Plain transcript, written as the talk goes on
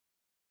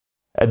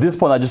At this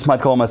point, I just might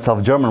call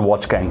myself German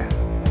watch gang.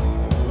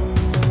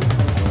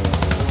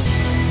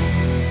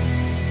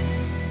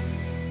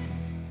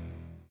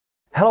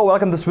 Hello,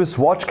 welcome to Swiss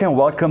Watch Gang.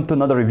 Welcome to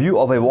another review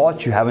of a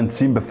watch you haven't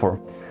seen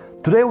before.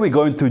 Today we're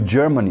going to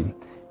Germany.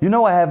 You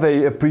know, I have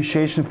an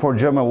appreciation for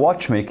German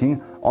watchmaking.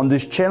 On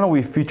this channel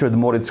we featured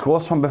Moritz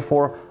Grossmann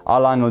before,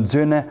 Lange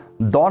Söhne,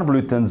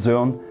 Dornblüth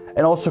Sohn,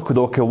 and also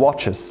Kudoke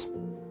watches.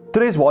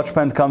 Today's watch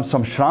brand comes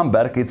from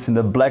Schramberg. It's in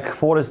the Black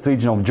Forest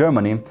region of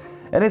Germany,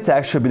 and it's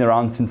actually been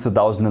around since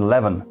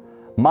 2011.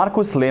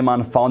 Markus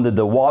Lehmann founded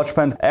the watch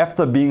brand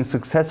after being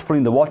successful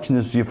in the watch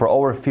industry for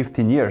over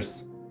 15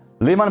 years.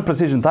 Lehmann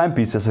precision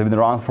timepieces have been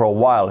around for a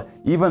while,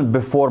 even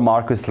before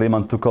Markus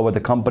Lehmann took over the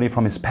company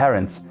from his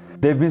parents.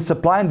 They've been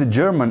supplying the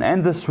German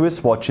and the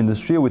Swiss watch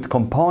industry with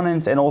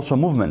components and also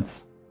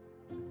movements.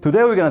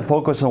 Today we're going to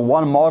focus on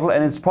one model,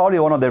 and it's probably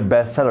one of their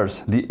best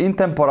sellers, the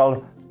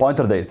Intemporal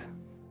pointer date.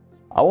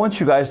 I want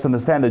you guys to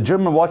understand that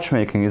German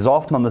watchmaking is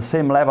often on the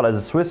same level as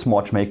the Swiss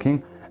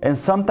watchmaking, and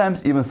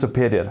sometimes even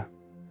superior.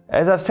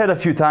 As I've said a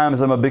few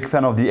times, I'm a big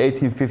fan of the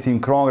 1815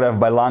 chronograph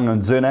by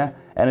Lange Söhne,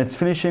 and its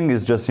finishing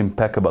is just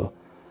impeccable.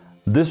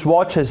 This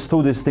watch has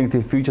two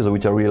distinctive features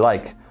which I really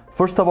like.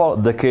 First of all,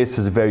 the case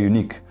is very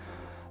unique.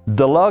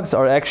 The lugs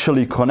are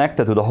actually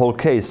connected to the whole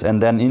case and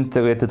then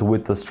integrated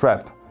with the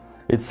strap.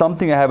 It's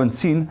something I haven't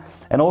seen,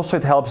 and also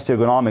it helps the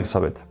ergonomics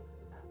of it.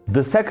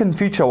 The second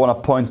feature I want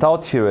to point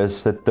out here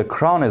is that the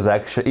crown is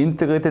actually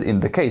integrated in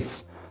the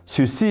case.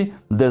 So you see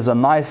there's a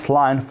nice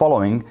line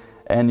following,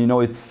 and you know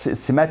it's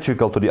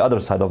symmetrical to the other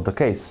side of the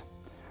case.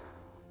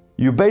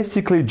 You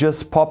basically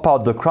just pop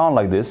out the crown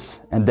like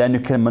this, and then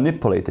you can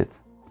manipulate it.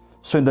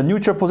 So in the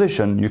neutral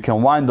position you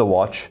can wind the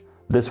watch.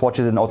 This watch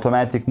is an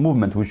automatic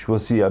movement, which we'll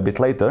see a bit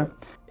later.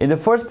 In the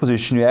first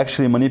position you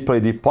actually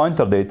manipulate the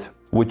pointer date,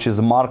 which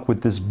is marked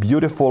with this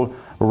beautiful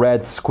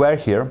red square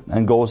here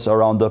and goes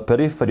around the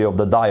periphery of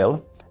the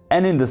dial.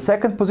 And in the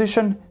second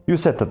position you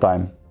set the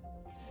time.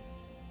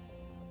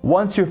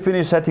 Once you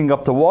finish setting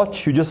up the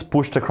watch, you just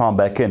push the crown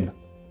back in,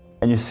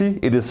 and you see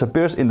it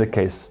disappears in the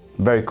case.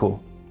 Very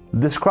cool.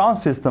 This crown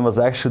system was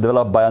actually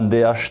developed by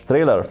Andreas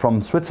Strehler from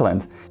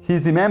Switzerland.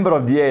 He's the member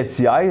of the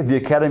ACI, the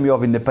Academy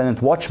of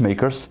Independent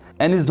Watchmakers,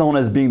 and is known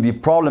as being the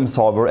problem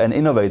solver and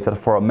innovator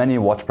for many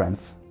watch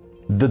brands.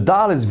 The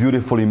dial is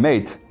beautifully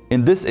made.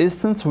 In this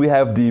instance we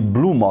have the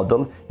blue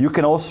model. You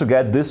can also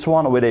get this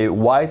one with a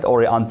white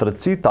or an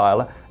anthracite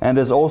dial, and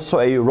there's also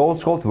a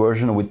rose gold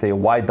version with a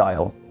white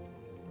dial.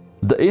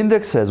 The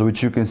indexes,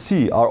 which you can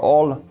see, are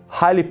all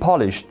highly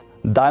polished,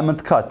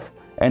 diamond cut,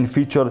 and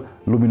feature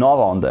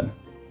luminova on them.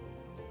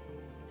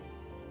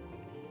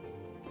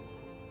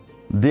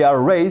 They are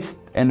raised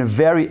and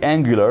very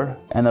angular,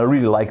 and I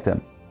really like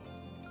them.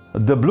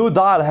 The blue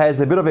dial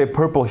has a bit of a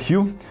purple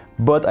hue,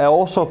 but I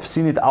also have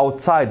seen it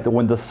outside.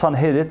 When the sun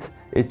hit it,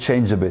 it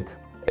changed a bit.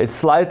 It's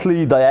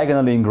slightly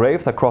diagonally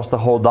engraved across the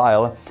whole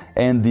dial,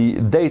 and the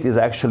date is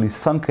actually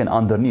sunken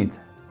underneath.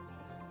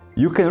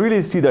 You can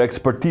really see their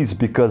expertise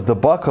because the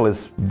buckle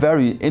is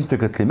very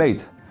intricately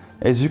made.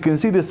 As you can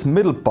see, this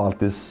middle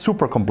part is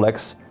super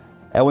complex,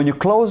 and when you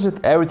close it,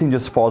 everything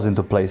just falls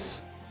into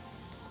place.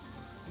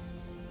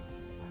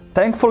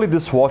 Thankfully,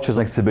 this watch is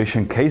an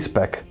exhibition case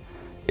pack.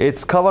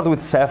 It's covered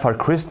with sapphire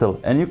crystal,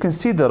 and you can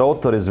see the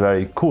rotor is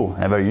very cool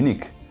and very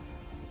unique.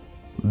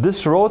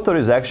 This rotor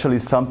is actually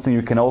something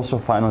you can also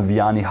find on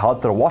Vianney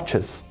Halter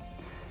watches.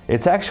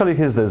 It's actually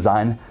his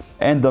design,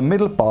 and the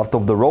middle part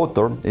of the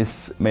rotor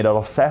is made out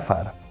of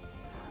sapphire.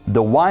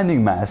 The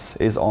winding mass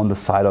is on the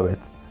side of it,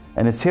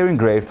 and it's here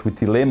engraved with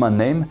the Lehmann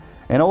name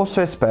and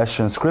also a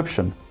special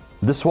inscription.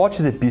 This watch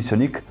is a piece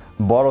unique,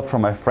 borrowed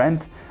from my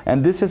friend,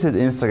 and this is his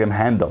Instagram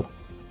handle.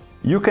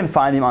 You can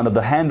find him under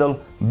the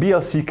handle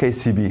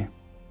BLCKCB.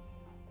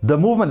 The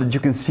movement that you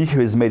can see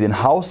here is made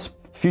in-house,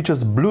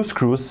 features blue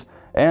screws,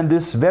 and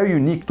this very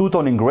unique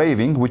two-tone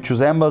engraving which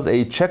resembles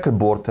a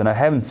checkerboard, and I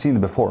haven't seen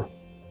it before.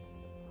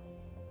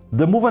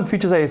 The movement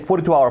features a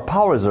 42-hour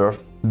power reserve,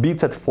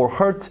 beats at 4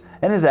 Hz,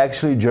 and is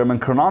actually a German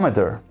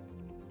chronometer.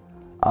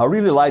 I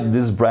really like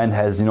this brand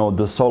has, you know,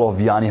 the soul of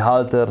Vianney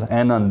Halter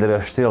and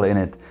Andreas Strehler in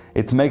it.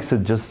 It makes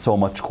it just so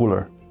much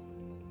cooler.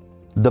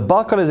 The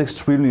buckle is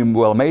extremely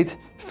well made,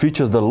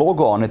 features the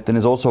logo on it, and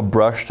is also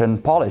brushed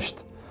and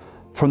polished.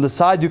 From the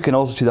side you can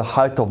also see the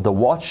height of the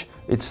watch.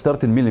 It's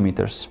 13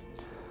 mm.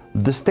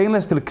 The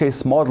stainless steel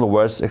case model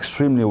wears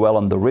extremely well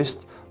on the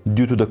wrist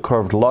due to the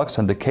curved lugs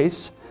and the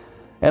case.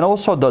 And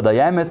also the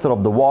diameter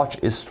of the watch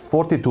is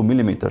 42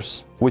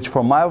 mm, which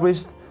for my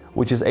wrist,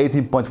 which is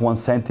 18.1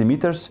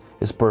 centimeters,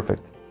 is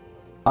perfect.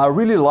 I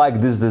really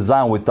like this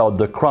design without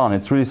the crown.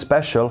 It's really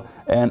special,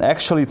 and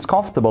actually it's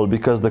comfortable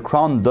because the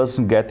crown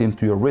doesn't get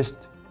into your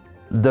wrist.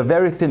 The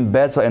very thin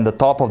bezel and the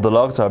top of the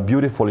lugs are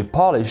beautifully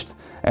polished,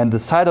 and the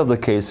side of the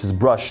case is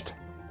brushed.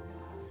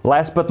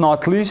 Last but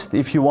not least,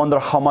 if you wonder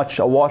how much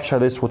a watch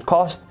like this would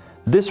cost,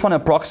 this one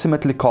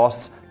approximately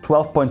costs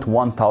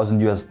 $12.1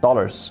 thousand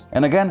US.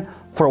 And again,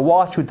 for a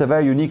watch with a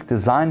very unique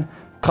design,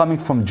 coming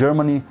from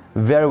Germany,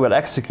 very well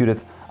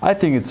executed, I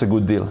think it's a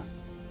good deal.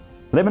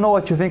 Let me know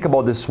what you think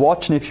about this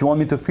watch and if you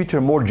want me to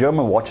feature more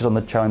German watches on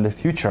the channel in the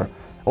future.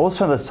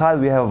 Also on the side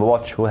we have a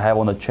watch we'll have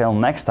on the channel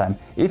next time.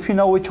 If you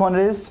know which one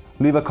it is,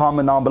 leave a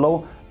comment down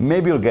below,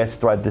 maybe you'll guess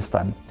it right this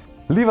time.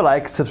 Leave a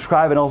like,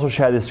 subscribe and also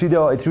share this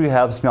video, it really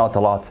helps me out a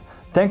lot.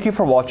 Thank you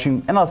for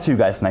watching and I'll see you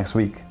guys next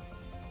week.